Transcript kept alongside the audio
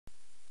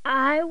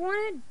I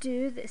want to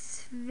do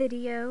this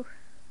video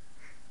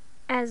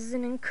as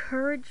an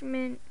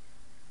encouragement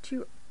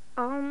to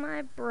all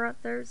my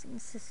brothers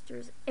and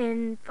sisters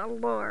in the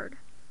Lord.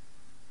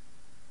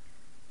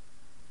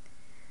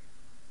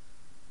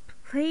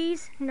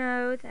 Please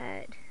know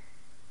that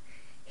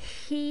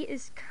He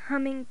is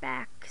coming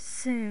back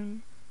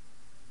soon,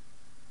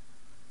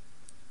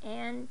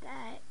 and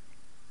that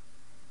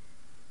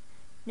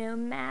no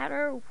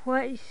matter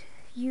what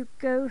you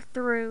go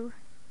through,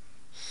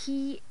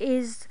 He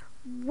is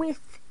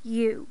with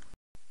you.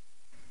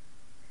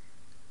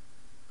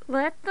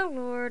 Let the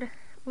Lord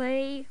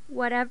lay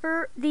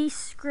whatever these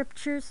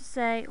scriptures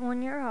say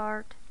on your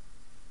heart.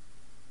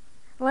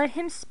 Let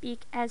Him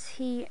speak as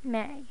He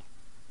may.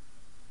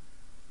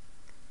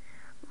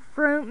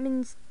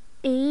 Romans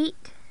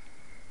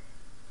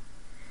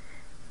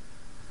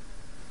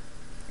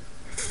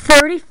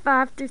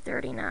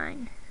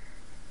 8:35-39.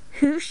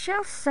 Who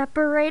shall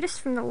separate us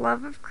from the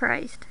love of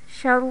Christ?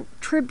 Shall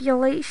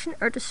tribulation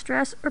or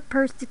distress or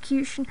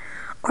persecution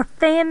or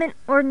famine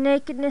or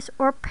nakedness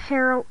or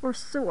peril or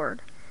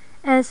sword?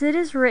 As it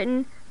is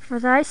written, for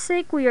thy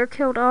sake we are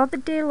killed all the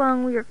day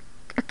long, we are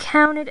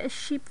accounted as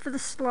sheep for the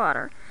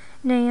slaughter.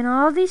 Nay, in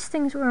all these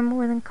things we are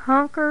more than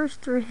conquerors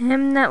through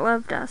Him that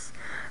loved us.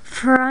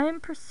 For I am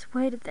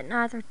persuaded that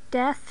neither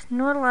death,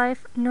 nor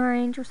life, nor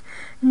angels,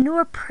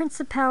 nor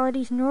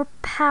principalities, nor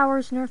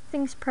powers, nor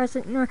things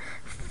present, nor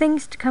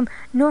things to come,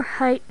 nor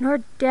height, nor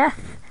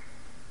depth,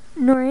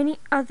 nor any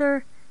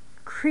other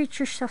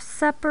creature shall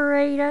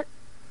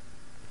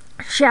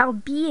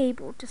be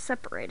able to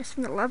separate us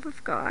from the love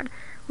of God,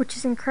 which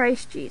is in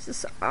Christ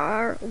Jesus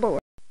our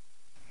Lord.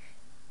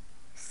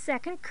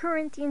 2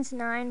 Corinthians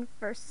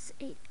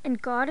 9:8.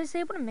 And God is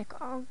able to make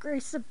all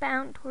grace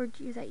abound toward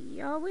you, that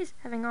ye always,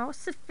 having all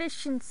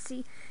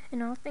sufficiency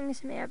in all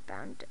things, may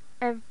abound to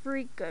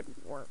every good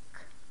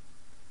work.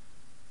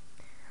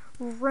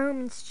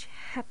 Romans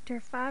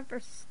chapter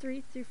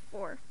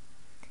 5:3-4.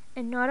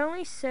 And not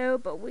only so,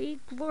 but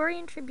we glory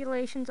in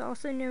tribulations,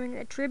 also knowing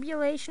that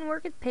tribulation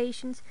worketh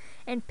patience,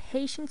 and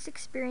patience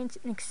experience,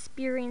 and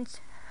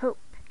experience hope.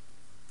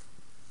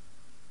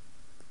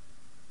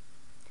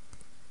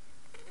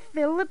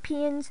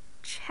 Philippians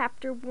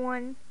chapter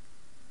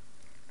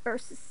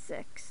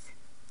 1:6.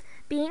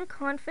 Being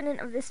confident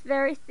of this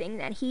very thing,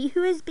 that he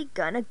who has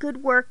begun a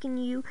good work in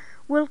you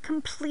will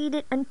complete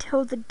it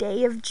until the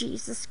day of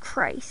Jesus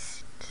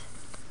Christ.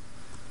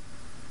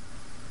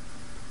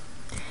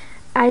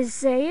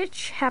 Isaiah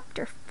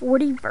chapter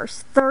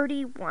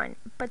 40:31.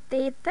 But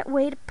they that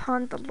wait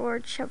upon the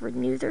Lord shall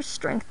renew their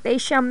strength. They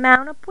shall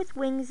mount up with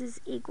wings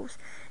as eagles.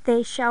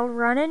 They shall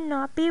run and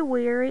not be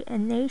weary,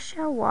 and they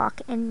shall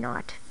walk and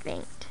not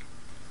faint.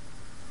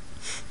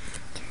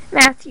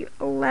 Matthew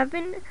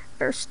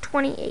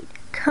 11:28.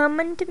 Come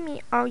unto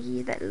me, all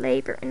ye that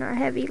labor and are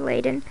heavy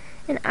laden,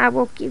 and I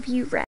will give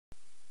you rest.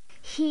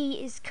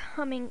 He is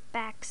coming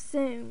back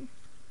soon.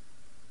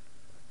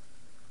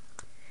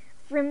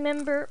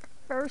 Remember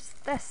 1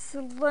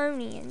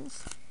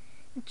 Thessalonians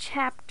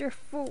chapter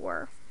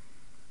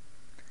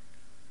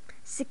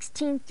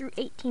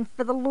 4:16-18.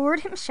 For the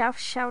Lord Himself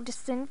shall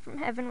descend from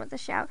heaven with a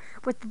shout,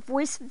 with the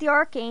voice of the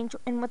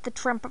archangel, and with the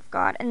trump of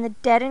God, and the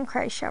dead in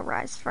Christ shall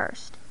rise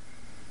first.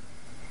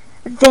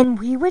 Then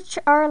we which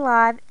are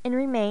alive and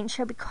remain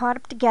shall be caught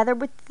up together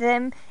with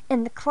them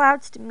in the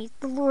clouds to meet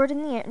the Lord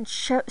in the air, and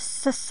so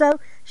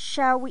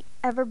shall we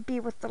ever be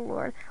with the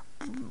Lord.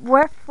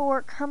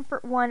 Wherefore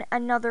comfort one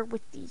another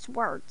with these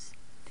words.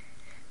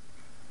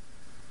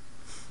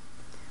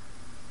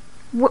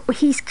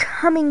 He's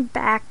coming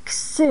back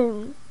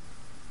soon.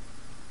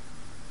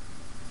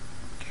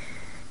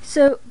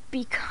 So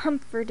be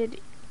comforted,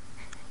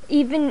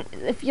 even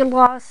if you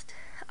lost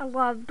a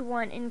loved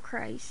one in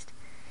Christ.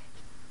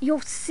 You'll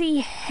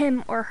see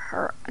him or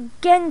her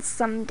again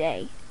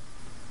someday.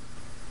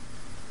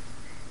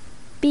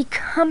 Be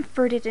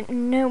comforted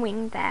in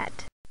knowing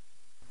that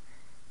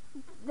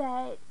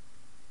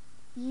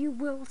you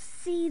will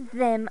see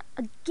them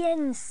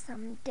again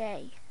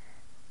someday.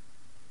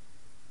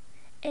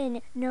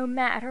 And no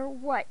matter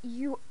what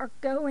you are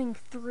going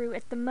through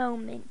at the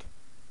moment,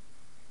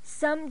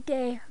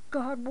 someday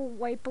God will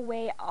wipe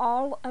away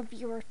all of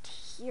your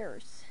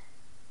tears.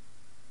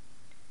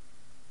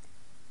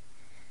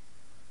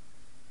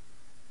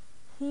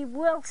 He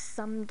will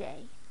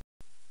someday.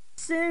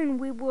 Soon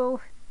we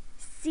will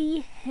see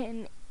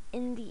Him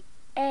in the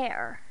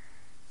air.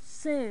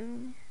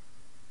 Soon.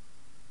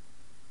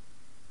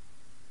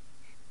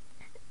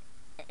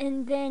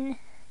 And then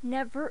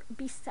never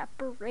be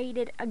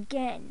separated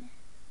again.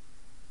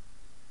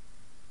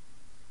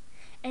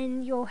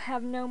 And you'll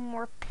have no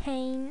more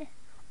pain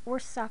or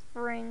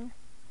suffering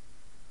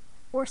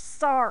or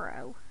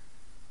sorrow.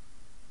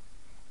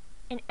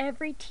 And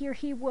every tear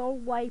He will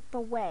wipe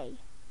away.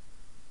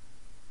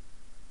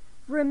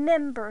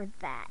 Remember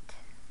that.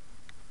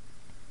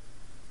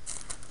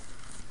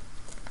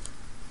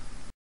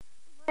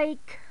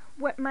 Like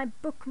what my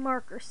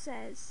bookmarker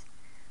says,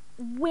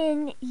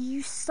 when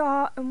you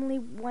saw only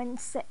one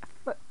set of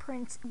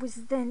footprints, it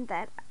was then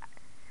that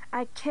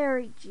I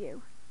carried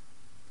you.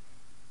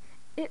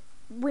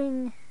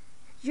 When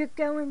you're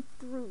going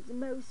through the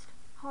most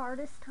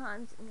hardest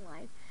times in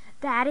life,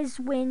 that is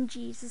when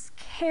Jesus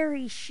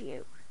carries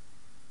you.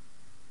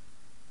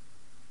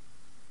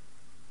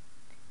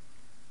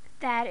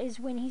 That is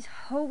when He's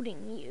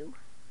holding you.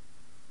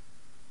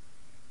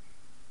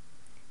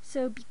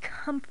 So be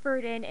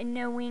comforted in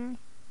knowing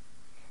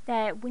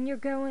that when you're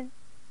going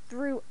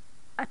through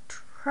a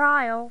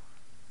trial,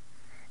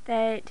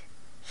 that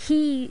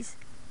He's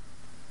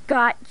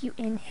got you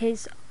in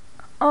His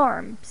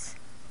arms,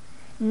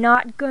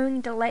 not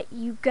going to let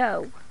you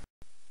go.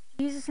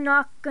 He's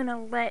not going to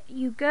let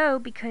you go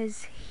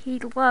because He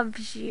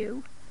loves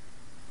you.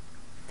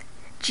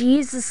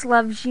 Jesus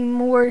loves you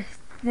more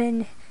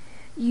than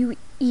you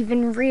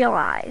even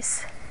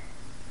realize.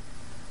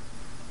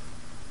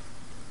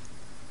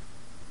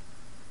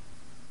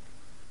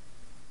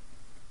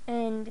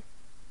 And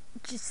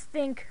just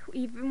think,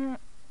 even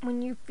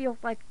when you feel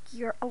like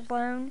you're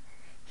alone,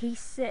 He's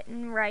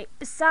sitting right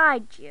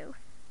beside you.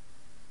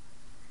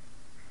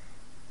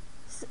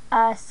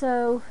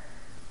 So,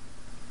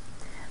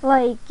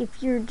 like,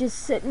 if you're just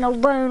sitting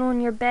alone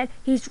on your bed,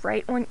 He's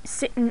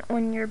sitting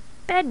on your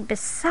bed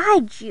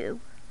beside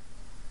you.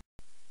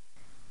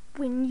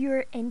 When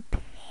you're in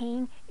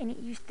pain and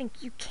you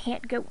think you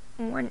can't go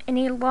on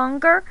any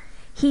longer,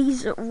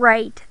 He's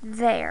right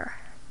there.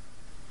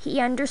 He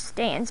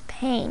understands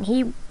pain.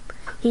 He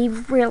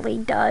really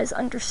does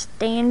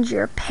understand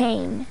your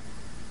pain.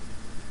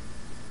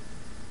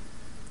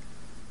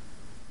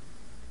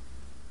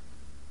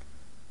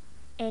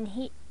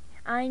 And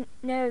I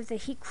know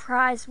that He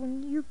cries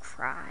when you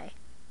cry.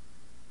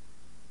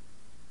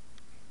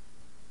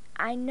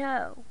 I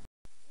know.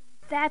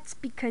 That's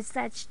because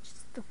that's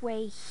just the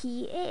way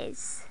He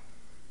is.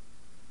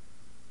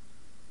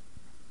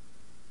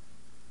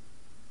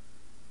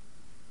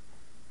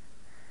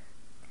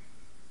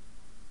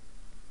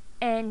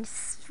 And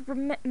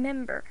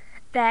remember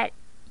that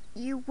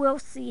you will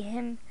see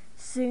Him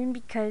soon,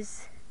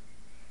 because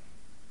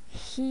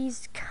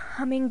He's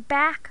coming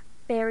back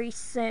very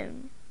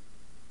soon.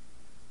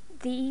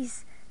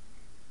 These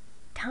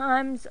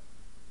times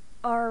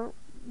are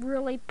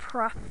really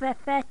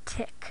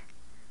prophetic.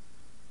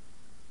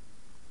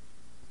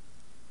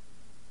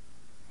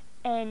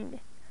 And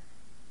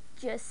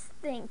just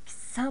think,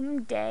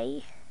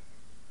 someday,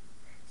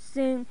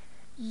 soon,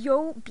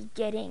 you'll be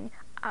getting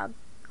a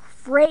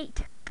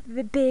great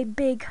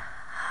big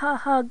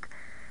hug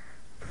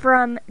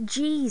from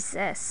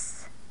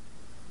Jesus.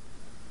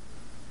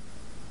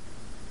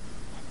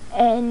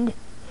 And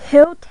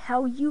He'll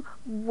tell you,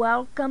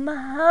 "Welcome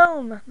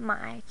home,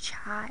 my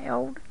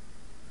child."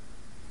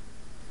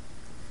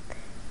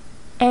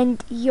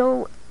 And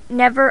you'll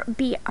never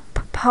be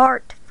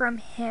apart from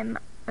Him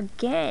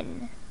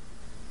again.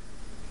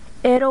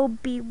 It'll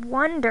be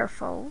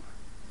wonderful.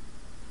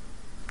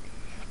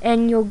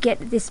 And you'll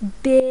get this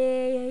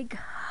big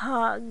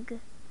hug.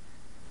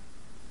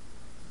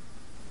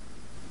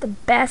 The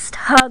best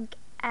hug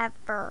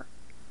ever.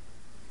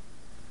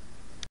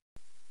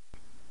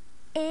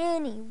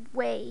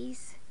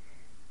 Anyways,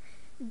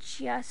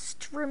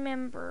 just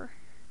remember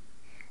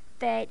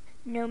that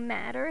no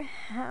matter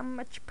how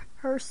much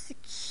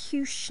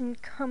persecution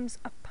comes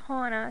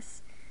upon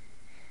us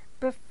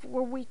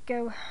before we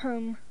go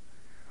home,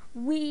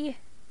 we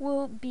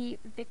will be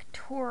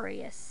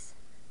victorious.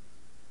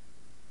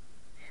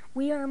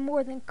 We are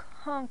more than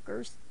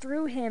conquerors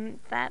through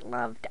Him that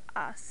loved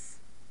us.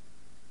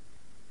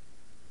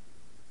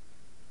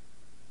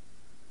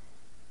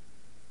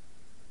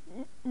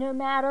 No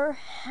matter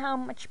how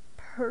much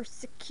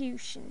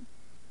persecution,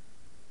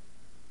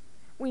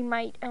 we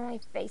might only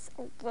face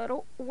a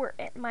little, or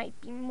it might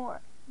be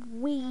more.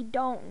 We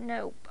don't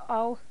know.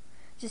 All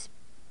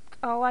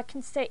I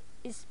can say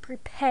is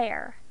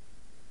prepare.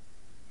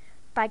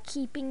 By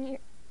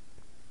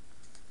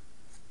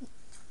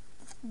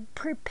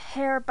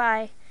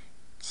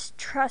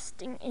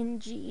trusting in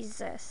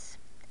Jesus.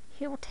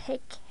 He'll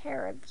take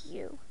care of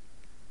you.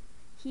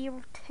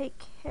 He'll take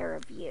care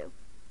of you.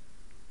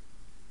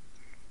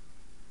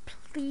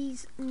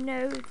 Please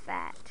know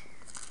that.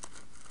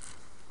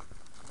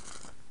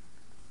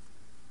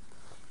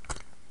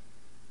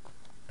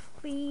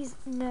 Please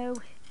know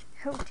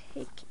He'll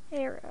take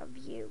care of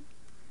you.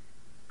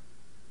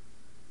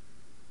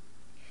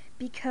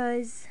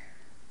 Because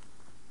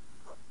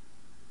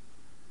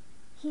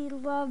He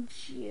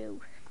loves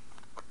you.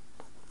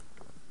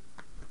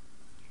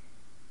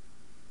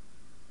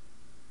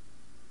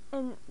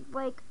 And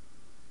like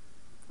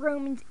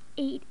Romans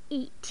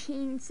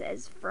 8:18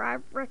 says, "For I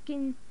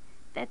reckon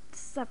that the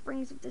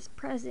sufferings of this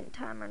present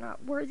time are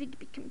not worthy to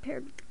be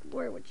compared with the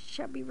glory which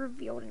shall be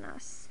revealed in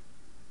us."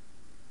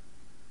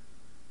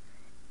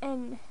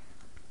 And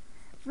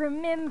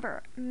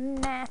remember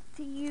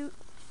Matthew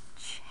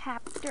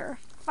chapter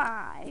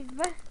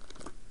 5,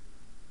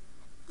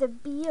 the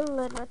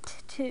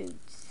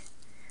Beatitudes.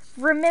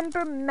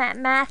 Remember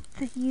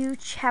Matthew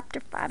chapter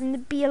 5 and the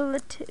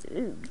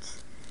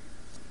Beatitudes.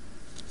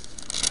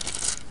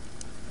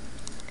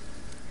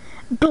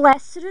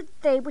 Blessed are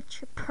they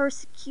which are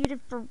persecuted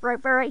for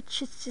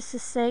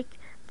righteousness' sake,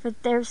 for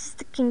theirs is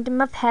the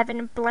kingdom of heaven.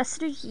 And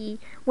blessed are ye,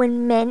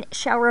 when men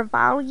shall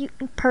revile you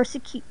and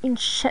persecute you, and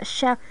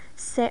shall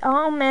say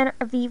all manner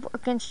of evil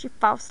against you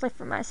falsely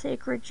for my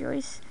sake.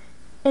 Rejoice,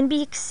 and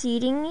be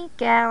exceedingly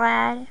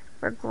glad,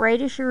 for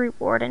great is your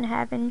reward in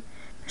heaven.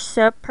 For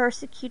so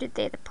persecuted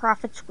they the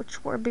prophets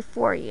which were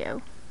before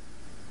you.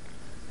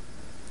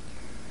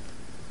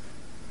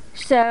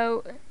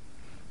 So,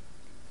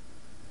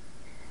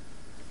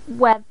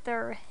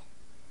 whether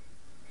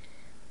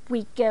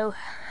we go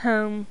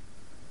home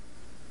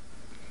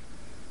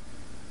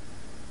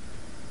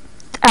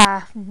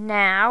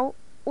now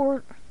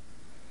or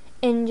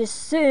in just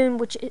soon,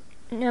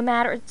 no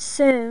matter it's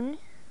soon,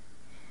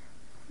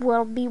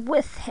 we'll be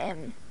with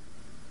him.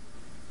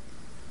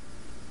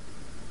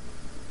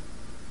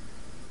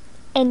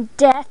 In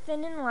death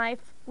and in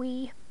life,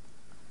 we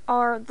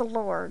are the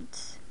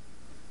Lord's.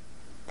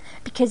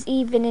 Because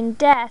even in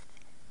death,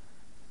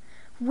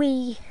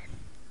 we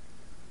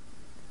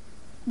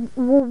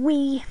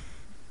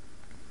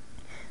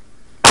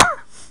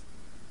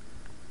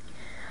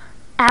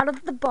out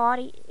of the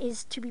body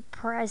is to be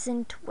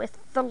present with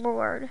the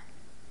Lord.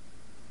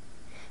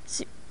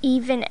 So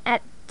even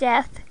at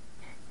death,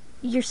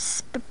 your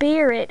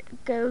spirit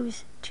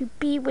goes to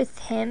be with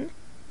him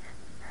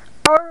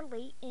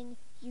early, and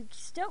you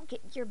still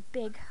get your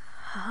big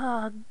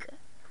hug.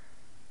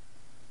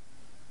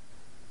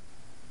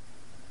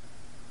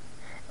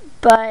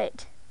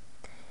 But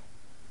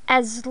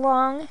as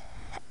long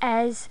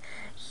as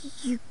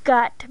you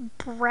got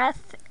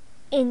breath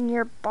in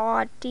your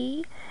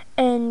body,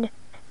 and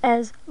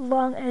as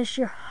long as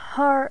your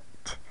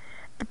heart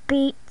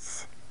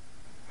beats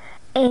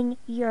in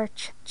your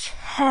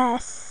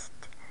chest,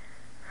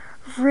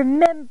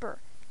 remember,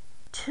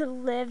 to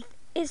live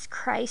is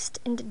Christ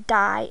and to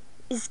die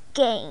is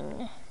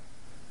gain.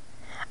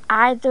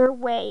 Either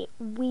way,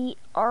 we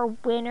are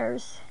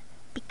winners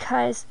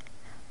because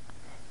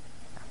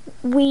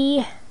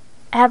we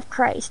have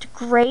Christ.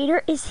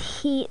 Greater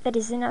is he that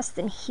is in us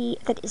than he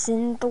that is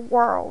in the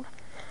world.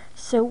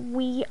 So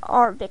we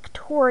are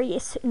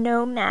victorious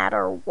no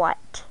matter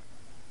what.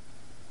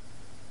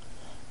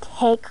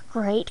 Take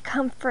great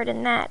comfort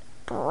in that,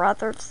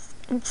 brothers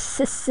and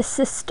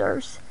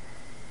sisters.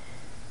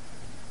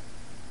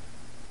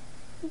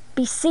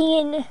 Be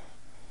seeing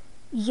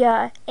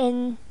ya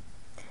in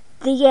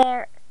the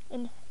air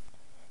and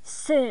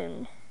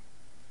soon,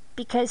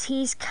 because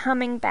he's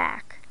coming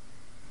back.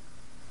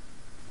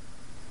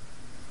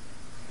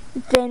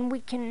 Then we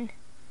can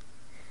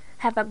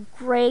have a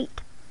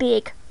great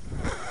big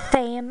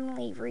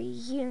family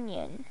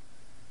reunion.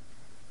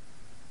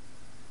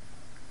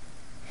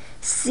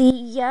 See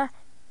ya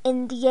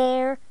in the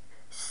air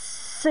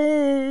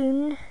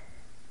soon.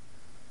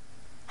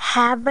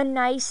 Have a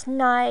nice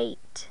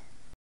night.